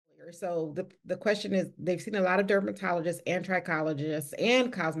So the question is, they've seen a lot of dermatologists and trichologists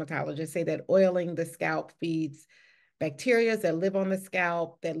and cosmetologists say that oiling the scalp feeds bacteria that live on the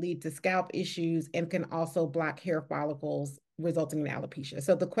scalp that lead to scalp issues and can also block hair follicles, resulting in alopecia.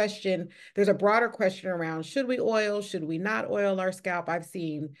 So the question, there's a broader question around, should we oil, should we not oil our scalp?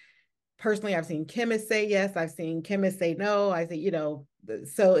 Personally, I've seen chemists say yes, I've seen chemists say no. I say,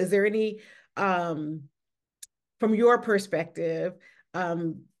 so is there any, from your perspective,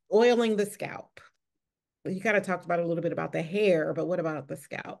 oiling the scalp? You kind of talked about a little bit about the hair, but what about the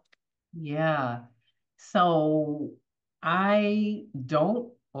scalp? Yeah. So I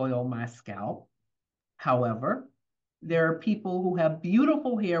don't oil my scalp. However, there are people who have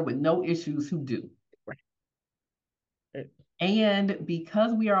beautiful hair with no issues who do. Right. And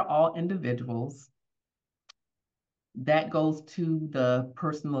because we are all individuals, that goes to the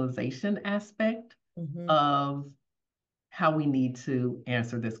personalization aspect of how we need to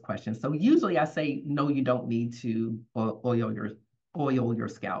answer this question. So usually I say, no, you don't need to oil your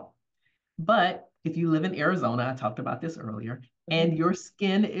scalp. But if you live in Arizona, I talked about this earlier, and your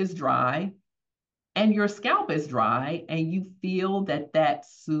skin is dry and your scalp is dry, and you feel that that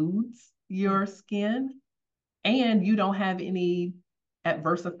soothes your skin and you don't have any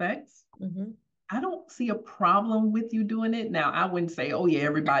adverse effects, I don't see a problem with you doing it. Now, I wouldn't say, oh, yeah,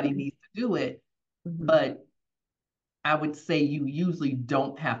 everybody needs to do it, but I would say you usually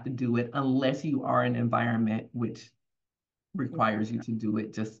don't have to do it unless you are in an environment which requires you to do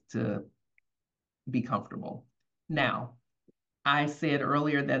it just to be comfortable. Now, I said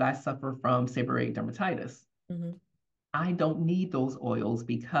earlier that I suffer from seborrheic dermatitis. I don't need those oils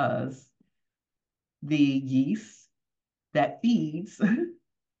because the yeast that feeds,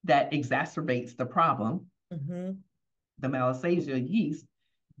 that exacerbates the problem, the Malassezia yeast,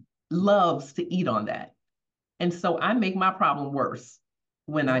 loves to eat on that. And so I make my problem worse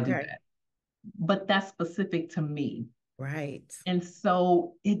when I do that. But that's specific to me. Right. And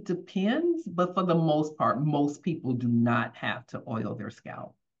so it depends, but for the most part, most people do not have to oil their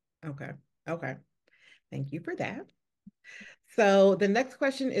scalp. Okay. Okay. Thank you for that. So the next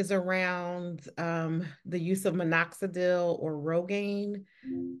question is around the use of minoxidil or Rogaine,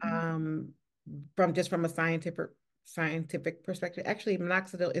 from a scientific perspective. Actually,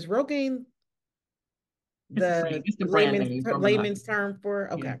 minoxidil is Rogaine It's the same. the It's the brand layman's name for layman's minoxidil. term for?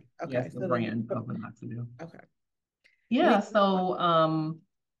 Yes, Okay. Okay. yes, the So then, brand of minoxidil. okay. Yeah, Any, so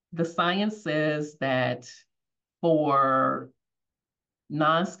the science says that for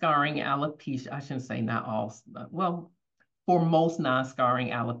non-scarring alopecia, I shouldn't say not all, well, for most non-scarring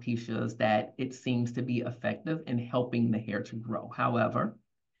alopecias, that it seems to be effective in helping the hair to grow. However,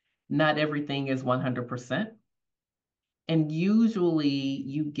 not everything is 100%. And usually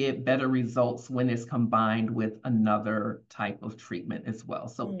you get better results when it's combined with another type of treatment as well.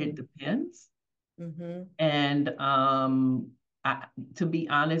 So it depends. And to be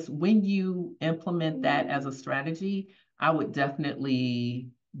honest, when you implement that as a strategy, I would definitely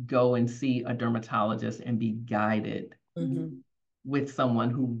go and see a dermatologist and be guided with someone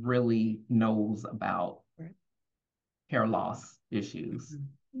who really knows about hair loss issues.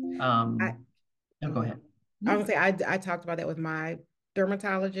 Go ahead. I would say I talked about that with my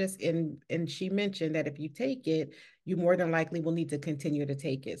dermatologist, and she mentioned that if you take it, you more than likely will need to continue to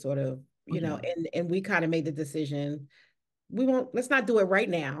take it, sort of, and we kind of made the decision, let's not do it right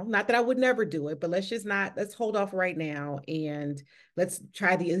now. Not that I would never do it, but let's hold off right now and let's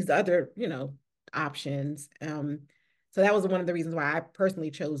try these other, options. So that was one of the reasons why I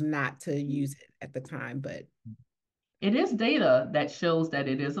personally chose not to use it at the time, but it is data that shows that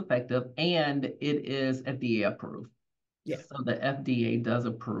it is effective and it is FDA approved. yeah. So the FDA does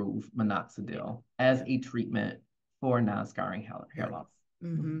approve minoxidil as a treatment for non-scarring hair loss.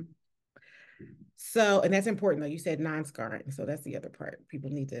 So, and that's important though. You said non-scarring. So that's the other part. People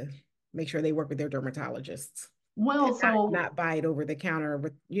need to make sure they work with their dermatologists. Well, not buy it over the counter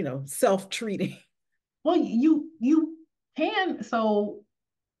with, self-treating. Well, you can. So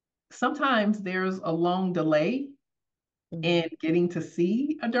sometimes there's a long delay in getting to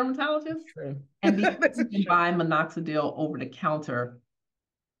see a dermatologist. True. And because you can buy minoxidil over the counter,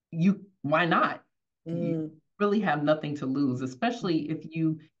 why not? You really have nothing to lose, especially if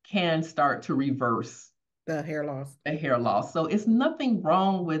you can start to reverse the hair loss. So it's nothing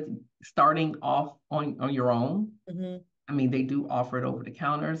wrong with starting off on your own. I mean, they do offer it over the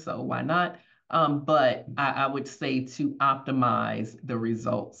counter, so why not? But I would say to optimize the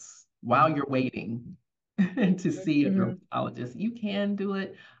results while you're waiting to see a dermatologist, you can do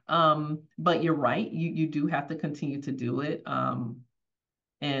it. But you're right, you do have to continue to do it.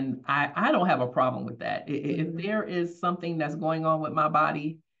 And I don't have a problem with that. If there is something that's going on with my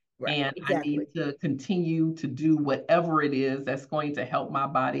body Right. And I Exactly. need to continue to do whatever it is that's going to help my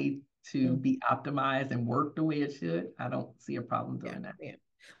body to be optimized and work the way it should. I don't see a problem Yeah. doing that. Yeah.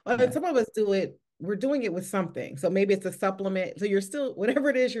 Well, Yeah. some of us do it. We're doing it with something. So maybe it's a supplement. So you're still whatever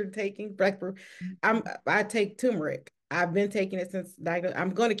it is you're taking. I take turmeric. I've been taking it since I'm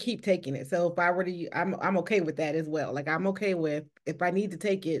going to keep taking it. So if I were to, I'm okay with that as well. Like I'm okay with if I need to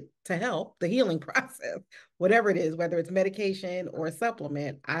take it to help the healing process, whatever it is, whether it's medication or a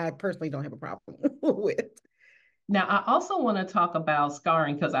supplement. I personally don't have a problem with. Now, I also want to talk about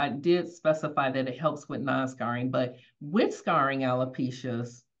scarring because I did specify that it helps with non-scarring, but with scarring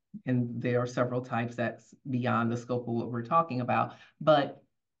alopecias, and there are several types that's beyond the scope of what we're talking about, but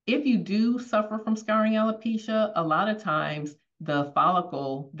if you do suffer from scarring alopecia, a lot of times the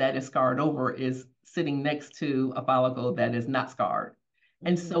follicle that is scarred over is sitting next to a follicle that is not scarred.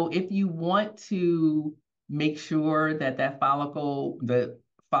 And so if you want to make sure that that follicle, the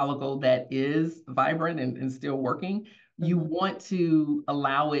follicle that is vibrant and still working, you want to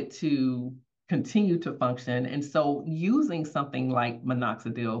allow it to continue to function. And so using something like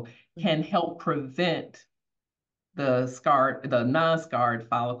minoxidil can help prevent the non-scarred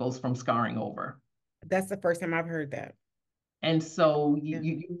follicles from scarring over. That's the first time I've heard that. And so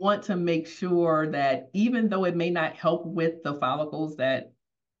you want to make sure that even though it may not help with the follicles that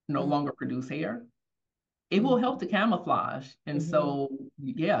no longer produce hair, it will help to camouflage. And so,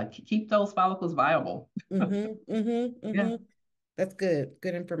 yeah, keep those follicles viable. Yeah. That's good.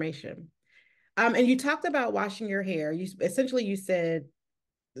 Good information. And you talked about washing your hair. You said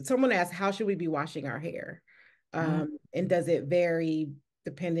someone asked, how should we be washing our hair? And does it vary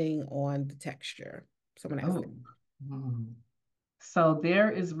depending on the texture? Someone asked that. So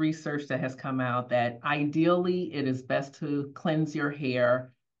there is research that has come out that ideally it is best to cleanse your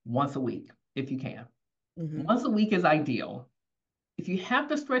hair once a week if you can. Once a week is ideal. If you have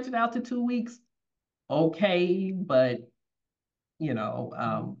to stretch it out to 2 weeks, okay, but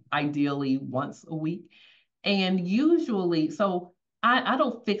ideally once a week. And usually, so I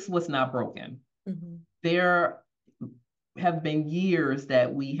don't fix what's not broken. There have been years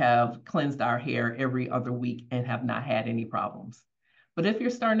that we have cleansed our hair every other week and have not had any problems. But if you're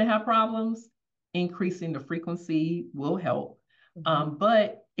starting to have problems, increasing the frequency will help.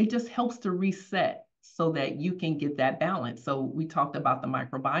 But it just helps to reset so that you can get that balance. So we talked about the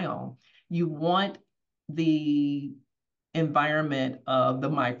microbiome. You want the environment of the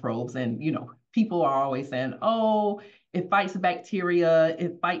microbes, and people are always saying, oh, it fights bacteria,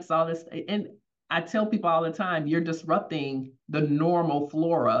 it fights all this. And I tell people all the time, you're disrupting the normal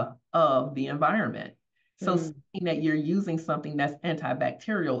flora of the environment. So saying that you're using something that's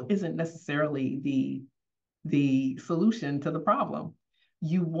antibacterial isn't necessarily the solution to the problem.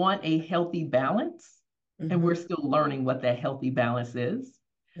 You want a healthy balance, and we're still learning what that healthy balance is.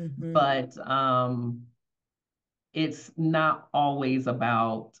 But it's not always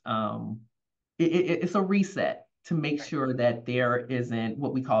about, it's a reset to make sure that there isn't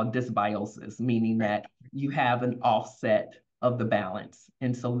what we call dysbiosis, meaning that you have an offset of the balance.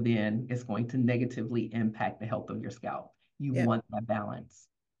 And so then it's going to negatively impact the health of your scalp. You want that balance.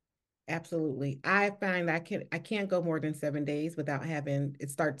 Absolutely. I find I can't go more than 7 days without having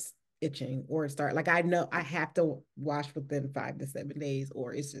it starts itching or start like I know I have to wash within 5 to 7 days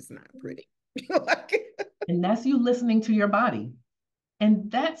or it's just not pretty. And that's you listening to your body.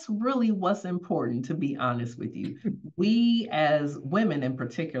 And that's really what's important, to be honest with you. We as women in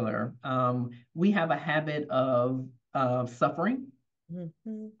particular, we have a habit of suffering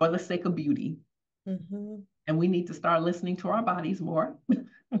for the sake of beauty. And we need to start listening to our bodies more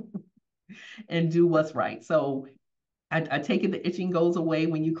and do what's right. So I take it the itching goes away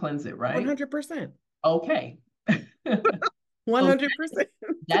when you cleanse it, right? 100%. Okay. 100%.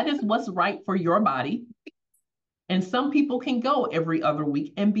 That is what's right for your body. And some people can go every other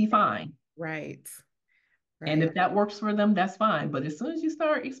week and be fine. Right. And if that works for them, that's fine. But as soon as you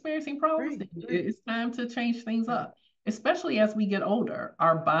start experiencing problems, it's time to change things up, especially as we get older.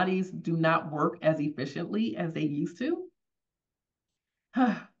 Our bodies do not work as efficiently as they used to.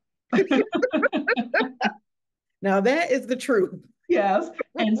 Now that is the truth. Yes.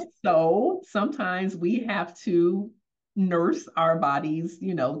 And so sometimes we have to nurse our bodies,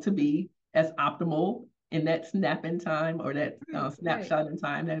 to be as optimal in that snap in time or that snapshot in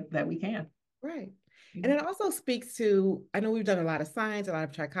time that we can. Right. And it also speaks to, I know we've done a lot of science, a lot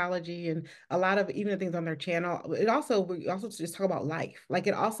of trichology, and a lot of even the things on their channel. We also just talk about life. Like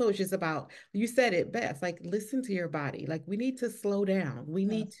it also is just about, you said it best, like listen to your body. Like we need to slow down. We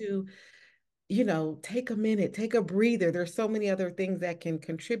need to, take a minute, take a breather. There's so many other things that can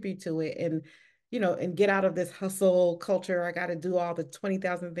contribute to it. And and get out of this hustle culture. I got to do all the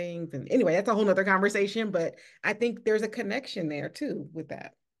 20,000 things. And anyway, that's a whole nother conversation, but I think there's a connection there too with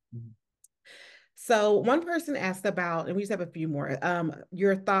that. Mm-hmm. So one person asked about, and we just have a few more,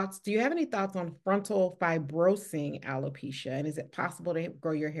 your thoughts. Do you have any thoughts on frontal fibrosing alopecia? And is it possible to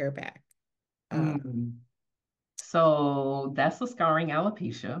grow your hair back? So that's a scarring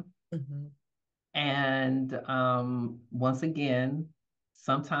alopecia. Mm-hmm. And once again,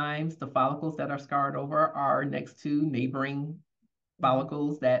 sometimes the follicles that are scarred over are next to neighboring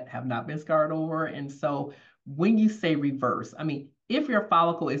follicles that have not been scarred over. And so when you say reverse, I mean, if your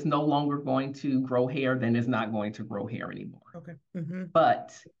follicle is no longer going to grow hair, then it's not going to grow hair anymore. Okay. Mm-hmm.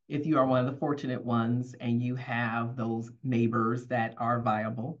 But if you are one of the fortunate ones and you have those neighbors that are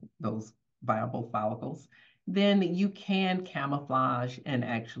viable, those viable follicles, then you can camouflage and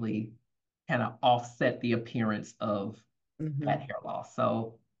actually kind of offset the appearance of that hair loss.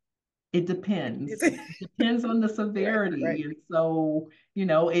 So it depends. It depends on the severity. Right. And so,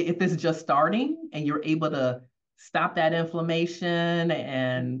 if it's just starting and you're able to stop that inflammation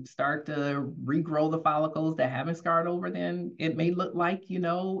and start to regrow the follicles that haven't scarred over, then it may look like,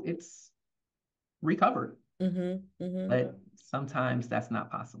 it's recovered. Mm-hmm, mm-hmm. But sometimes that's not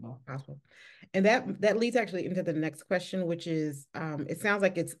possible. And that leads actually into the next question, which is, it sounds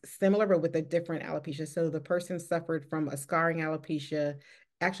like it's similar, but with a different alopecia. So the person suffered from a scarring alopecia.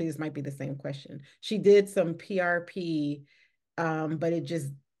 Actually, this might be the same question. She did some PRP, but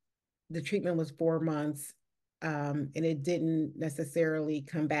the treatment was 4 months, and it didn't necessarily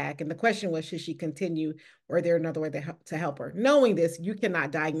come back. And the question was, should she continue, or is there another way to help her? Knowing this, you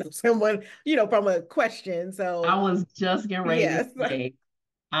cannot diagnose someone, from a question. So I was just getting ready to say,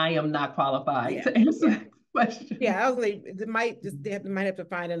 I am not qualified to answer that question. Yeah, I was like, they might have to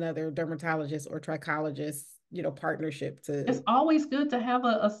find another dermatologist or trichologist, partnership to. It's always good to have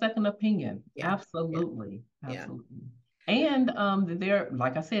a second opinion. Yeah. Absolutely. Yeah. Absolutely. And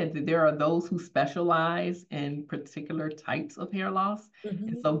like I said, there are those who specialize in particular types of hair loss. Mm-hmm.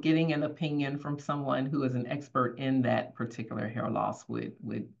 And so getting an opinion from someone who is an expert in that particular hair loss would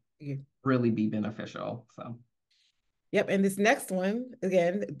really be beneficial. So. Yep. And this next one,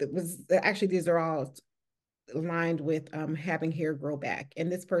 again, these are all aligned with having hair grow back. And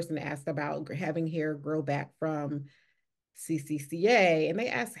this person asked about having hair grow back from CCCA, and they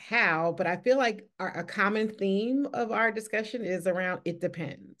asked how, but I feel like a common theme of our discussion is around it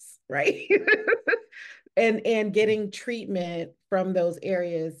depends, right? and getting treatment from those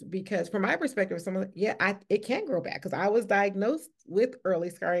areas, because from my perspective, it can grow back, because I was diagnosed with early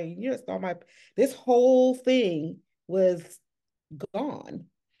scarring. This whole thing was gone.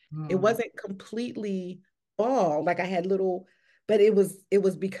 It wasn't completely bald, like I had little, but it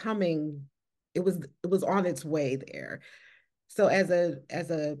was becoming, it was on its way there. So as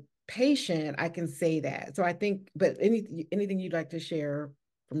a patient, I can say that. So I think, but anything you'd like to share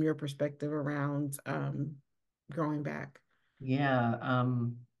from your perspective around growing back? Yeah,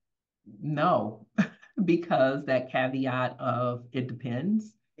 no, because that caveat of it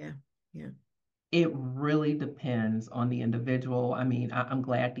depends. Yeah, yeah. It really depends on the individual. I mean, I'm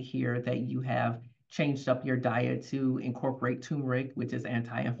glad to hear that you have changed up your diet to incorporate turmeric, which is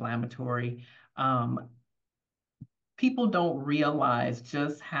anti-inflammatory. People don't realize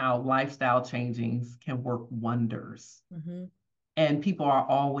just how lifestyle changings can work wonders. Mm-hmm. And people are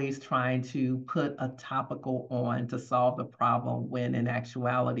always trying to put a topical on to solve the problem, when in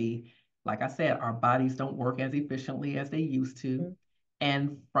actuality, like I said, our bodies don't work as efficiently as they used to. Mm-hmm.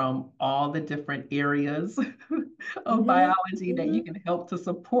 And from all the different areas of mm-hmm. biology mm-hmm. that you can help to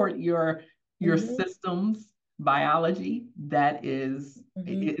support your mm-hmm. system's biology, that is,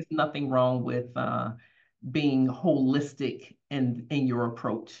 is nothing wrong with being holistic in your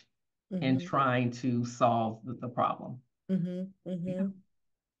approach mm-hmm. and trying to solve the problem. Mm-hmm. Mm-hmm. Yeah.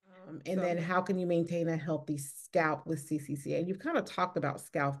 And then how can you maintain a healthy scalp with CCCA? And you've kind of talked about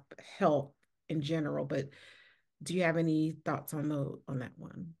scalp health in general, but do you have any thoughts on that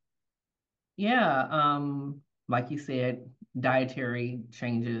one? Yeah, like you said, dietary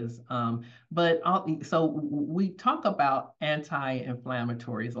changes. So we talk about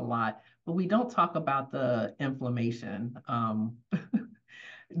anti-inflammatories a lot, but we don't talk about the inflammation.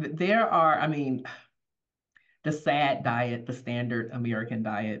 The SAD diet, the standard American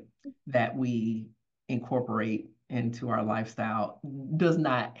diet that we incorporate into our lifestyle, does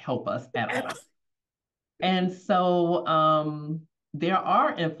not help us at all. And so there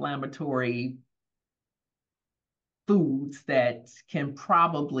are inflammatory foods that can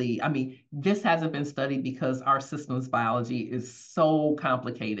probably, this hasn't been studied because our system's biology is so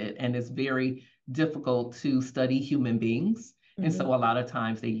complicated and it's very difficult to study human beings. And so a lot of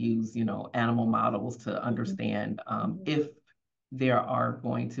times they use, animal models to understand if there are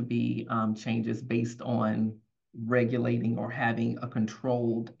going to be changes based on regulating or having a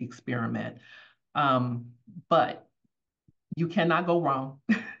controlled experiment. But you cannot go wrong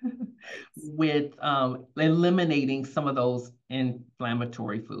with eliminating some of those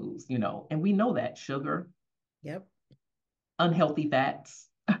inflammatory foods, and we know that sugar, Yep. unhealthy fats.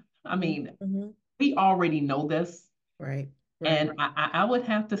 I mean, we already know this. Right. And I would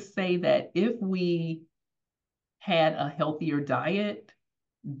have to say that if we had a healthier diet,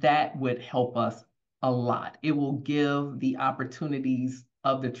 that would help us a lot. It will give the opportunities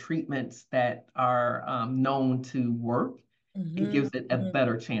of the treatments that are known to work. It gives it a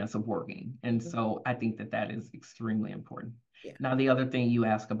better chance of working. And so I think that that is extremely important. Yeah. Now, the other thing you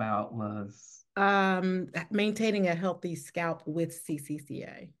asked about was maintaining a healthy scalp with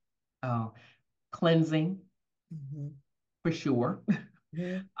CCCA. Cleansing, for sure.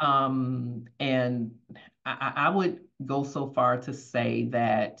 And I would go so far to say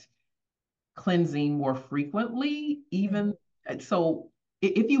that cleansing more frequently, even so,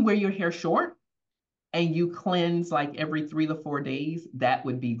 if you wear your hair short and you cleanse like every 3 to 4 days, that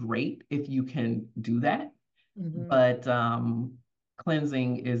would be great if you can do that. But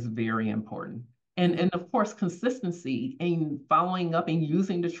cleansing is very important. And of course, consistency in following up and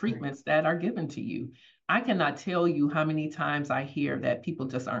using the treatments that are given to you. I cannot tell you how many times I hear that people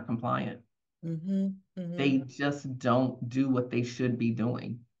just aren't compliant. They just don't do what they should be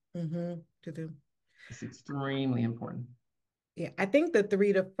doing. It's extremely important. Yeah, I think the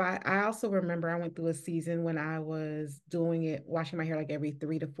 3 to 5, I also remember I went through a season when I was doing it, washing my hair like every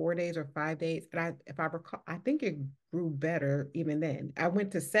 3 to 4 days or 5 days. And if I recall, I think it grew better even then. I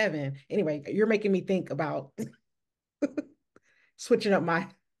went to 7. Anyway, you're making me think about switching up my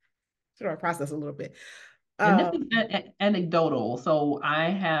process a little bit. And this is anecdotal. So I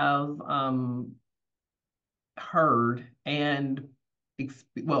have heard and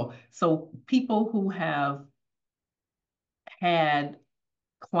so people who have had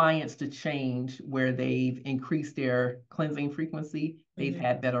clients to change where they've increased their cleansing frequency, they've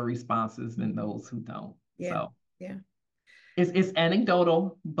had better responses than those who don't. So it's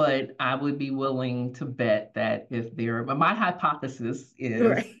anecdotal, but I would be willing to bet that but my hypothesis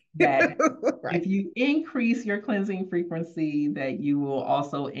is that if you increase your cleansing frequency, that you will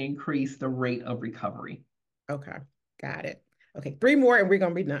also increase the rate of recovery. Okay, got it. Okay, 3 more and we're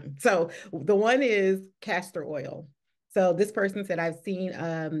gonna be done. So the one is castor oil. So this person said, I've seen,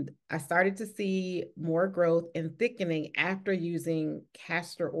 I started to see more growth and thickening after using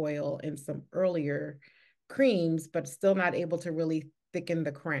castor oil and some earlier creams, but still not able to really thicken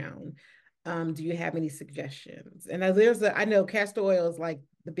the crown. Do you have any suggestions? And I know castor oil is like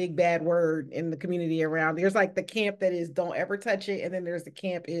the big bad word in the community around. There's like the camp that is don't ever touch it. And then there's the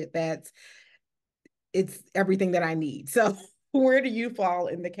camp that's it's everything that I need. So where do you fall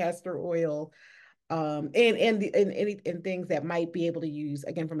in the castor oil and things that might be able to use,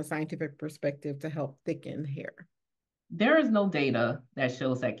 again, from a scientific perspective to help thicken hair? There is no data that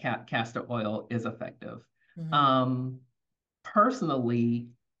shows that castor oil is effective. Personally,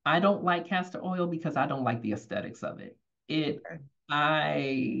 I don't like castor oil because I don't like the aesthetics of it.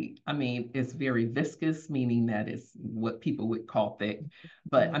 I mean, it's very viscous, meaning that it's what people would call thick.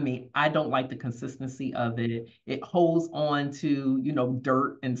 But I mean, I don't like the consistency of it. It holds on to,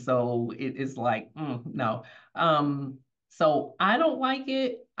 dirt. And so it is like, no. So I don't like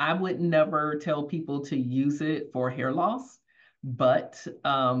it. I would never tell people to use it for hair loss. But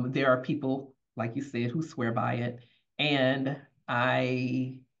there are people, like you said, who swear by it. And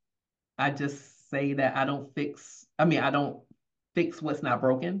I just say that I don't fix what's not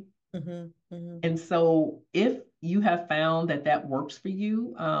broken. And so if you have found that works for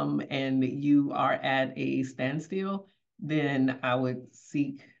you and you are at a standstill, then I would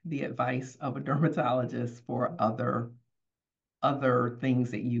seek the advice of a dermatologist for other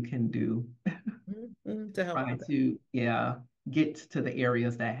things that you can do to help try to get to the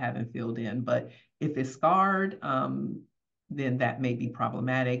areas that haven't filled in. But if it's scarred, then that may be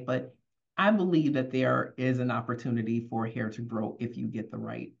problematic. But I believe that there is an opportunity for hair to grow if you get the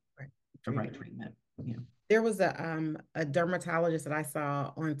right treatment. Yeah. There was a dermatologist that I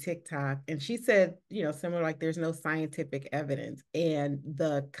saw on TikTok, and she said, similar, like there's no scientific evidence. And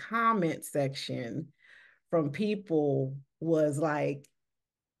the comment section from people was like,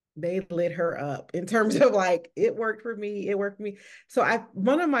 they lit her up in terms of like, it worked for me. So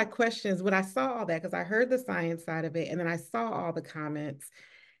one of my questions when I saw all that, because I heard the science side of it, and then I saw all the comments,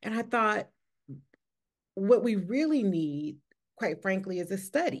 and I thought, what we really need, quite frankly, is a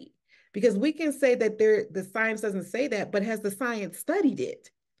study. Because we can say that the science doesn't say that, but has the science studied it?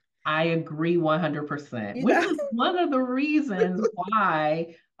 I agree 100%, You which know? is one of the reasons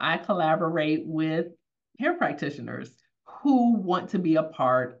why I collaborate with hair practitioners who want to be a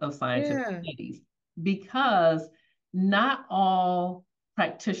part of scientific Yeah. studies, because not all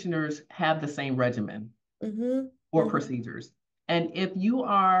practitioners have the same regimen Mm-hmm. or Mm-hmm. procedures. And if you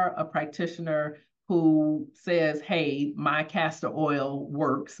are a practitioner who says, hey, my castor oil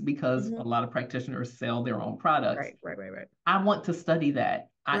works, because Mm-hmm. a lot of practitioners sell their own products, Right, right, right, right. I want to study that.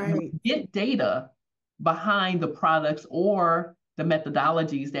 Right. Get data behind the products or the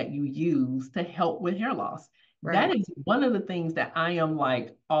methodologies that you use to help with hair loss. That Right. is one of the things that I am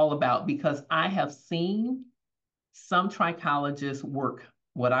like all about, because I have seen some trichologists work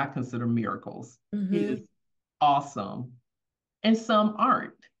what I consider miracles. It Mm-hmm. is awesome. And some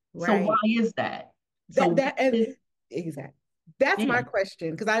aren't. So why Right. is that? So That what that and is, exactly. That's yeah, my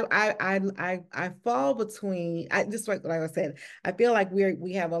question, because I fall between. I just like I said, I feel like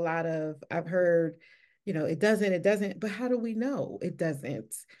we have a lot of. I've heard, it doesn't. But how do we know it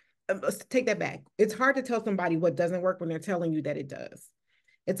doesn't? Let's take that back. It's hard to tell somebody what doesn't work when they're telling you that it does.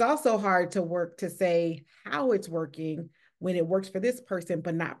 It's also hard to work to say how it's working when it works for this person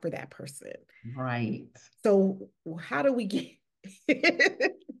but not for that person. right. So how do we get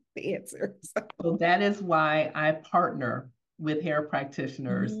the answer? So, So that is why I partner with hair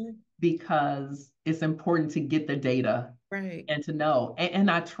practitioners, mhm. because it's important to get the data Right, and to know. And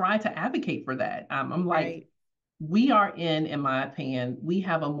I try to advocate for that. I'm like, right. we are in my opinion, we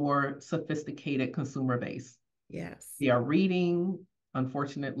have a more sophisticated consumer base. Yes. They are reading,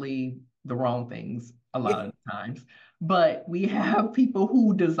 unfortunately, the wrong things a lot of the times. But we have people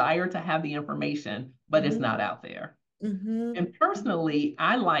who desire to have the information, but it's Mm-hmm. not out there. Mm-hmm. And personally,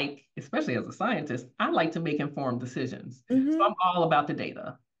 I like, especially as a scientist, I like to make informed decisions. So Mm-hmm. I'm all about the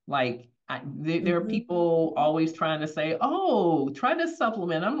data. Like, there are Mm-hmm. people always trying to say, oh, try this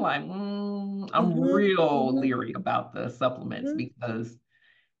supplement. I'm like, I'm Mm-hmm. real Mm-hmm. leery about the supplements, Mm-hmm. because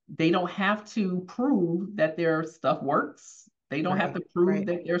they don't have to prove that their stuff works. They don't have Right, to prove right,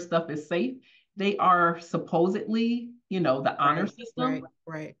 that their stuff is safe. They are supposedly, the honor right, system, right,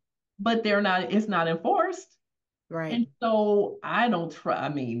 right, but it's not enforced. right. And so I don't try, I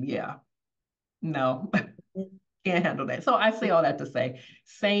mean, yeah, no, can't handle that. So I say all that to say,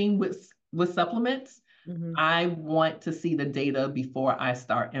 same with supplements. Mm-hmm. I want to see the data before I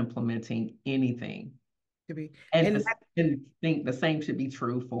start implementing anything. To be And and this, and think the same should be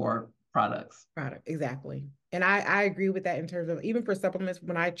true for products. product exactly. And I agree with that in terms of even for supplements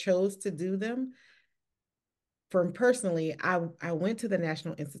when I chose to do them. For personally, I went to the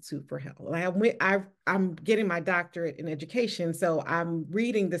National Institute for Health. Like I'm getting my doctorate in education, so I'm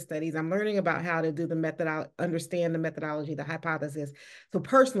reading the studies. I'm learning about how to do the method, understand the methodology, the hypothesis. So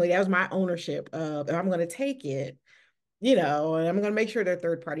personally, that was my ownership of if I'm going to take it, and I'm going to make sure they're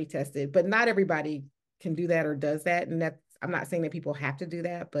third party tested. But not everybody can do that or does that, and that's I'm not saying that people have to do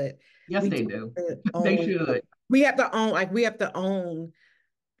that, but Yes, we do they do. have to They own. should. We have to own, like we have to own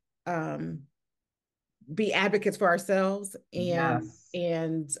um be advocates for ourselves and Yes,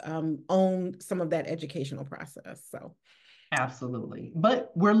 own some of that educational process. So absolutely.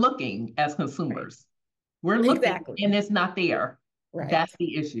 But we're looking as right, consumers. We're looking exactly, and it's not there. right, That's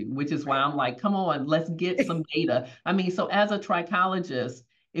the issue, which is why right, I'm like, come on, let's get some data. I mean, so as a trichologist,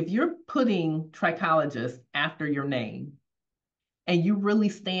 if you're putting trichologist after your name and you really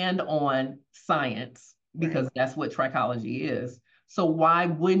stand on science, right, because that's what trichology is, so why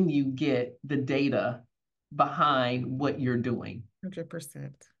wouldn't you get the data behind what you're doing? 100%,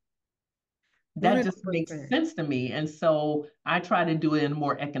 one That hundred just makes percent. sense to me. And so I try to do it in a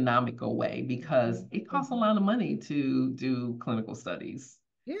more economical way, because it costs a Mm-hmm. lot of money to do clinical studies.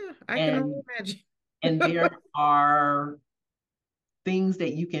 Yeah, I can only And imagine. there are things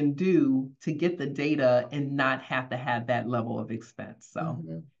that you can do to get the data and not have to have that level of expense. So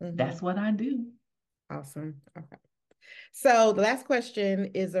Mm-hmm. Mm-hmm. that's what I do. Awesome. Okay. So the last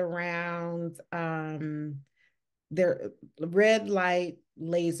question is around their red light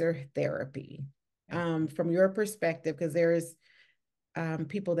laser therapy. From your perspective, because there's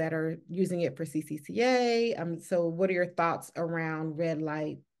people that are using it for CCCA. So what are your thoughts around red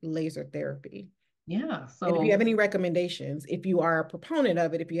light laser therapy? Yeah. And if you have So any recommendations, if you are a proponent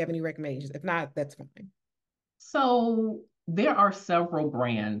of it, if you have any recommendations, if not, that's fine. there are several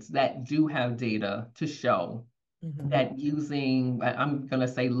brands that do have data to show Mm-hmm. that using, I'm going to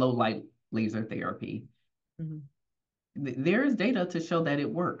say low light laser therapy, Mm-hmm. there is data to show that it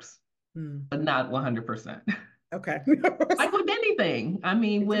works, Mm. but not 100%. Okay. Like with anything. I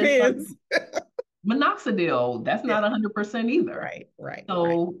mean, It depends. Minoxidil, that's not 100% either. Right.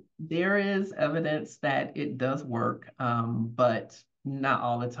 So there is evidence that it does work, but not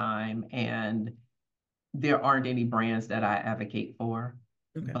all the time. And there aren't any brands that I advocate for.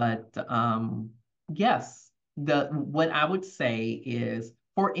 Okay. But yes, what I would say is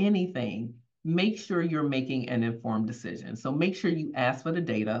for anything, make sure you're making an informed decision. So make sure you ask for the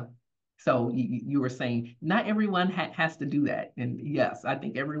data. So you were saying not everyone has to do that. And yes, I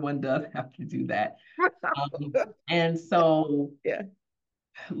think everyone does have to do that. And so Yeah.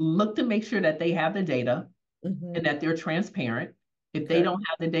 look to make sure that they have the data and that they're transparent. If they don't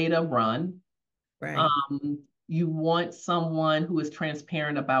have the data, run. Right. You want someone who is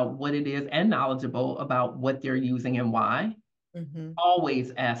transparent about what it is and knowledgeable about what they're using and why.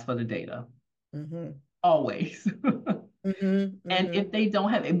 Always ask for the data. Always. And if they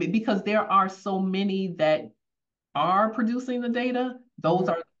don't have it, because there are so many that are producing the data, those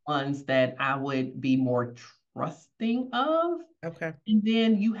are the ones that I would be more trusting of. Okay. And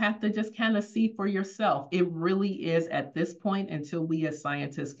then you have to just kind of see for yourself. It really is at this point, until we as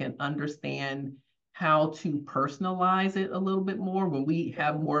scientists can understand how to personalize it a little bit more, when we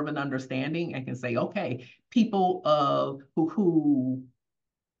have more of an understanding and can say, okay, people who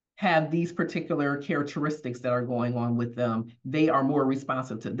have these particular characteristics that are going on with them, they are more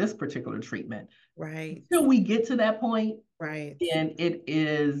responsive to this particular treatment. Right. Until we get to that point, right. And it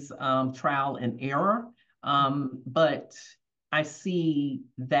is trial and error. But I see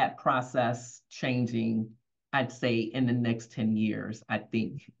that process changing, I'd say in the next 10 years. I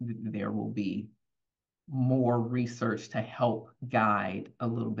think there will be more research to help guide a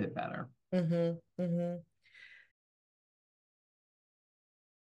little bit better.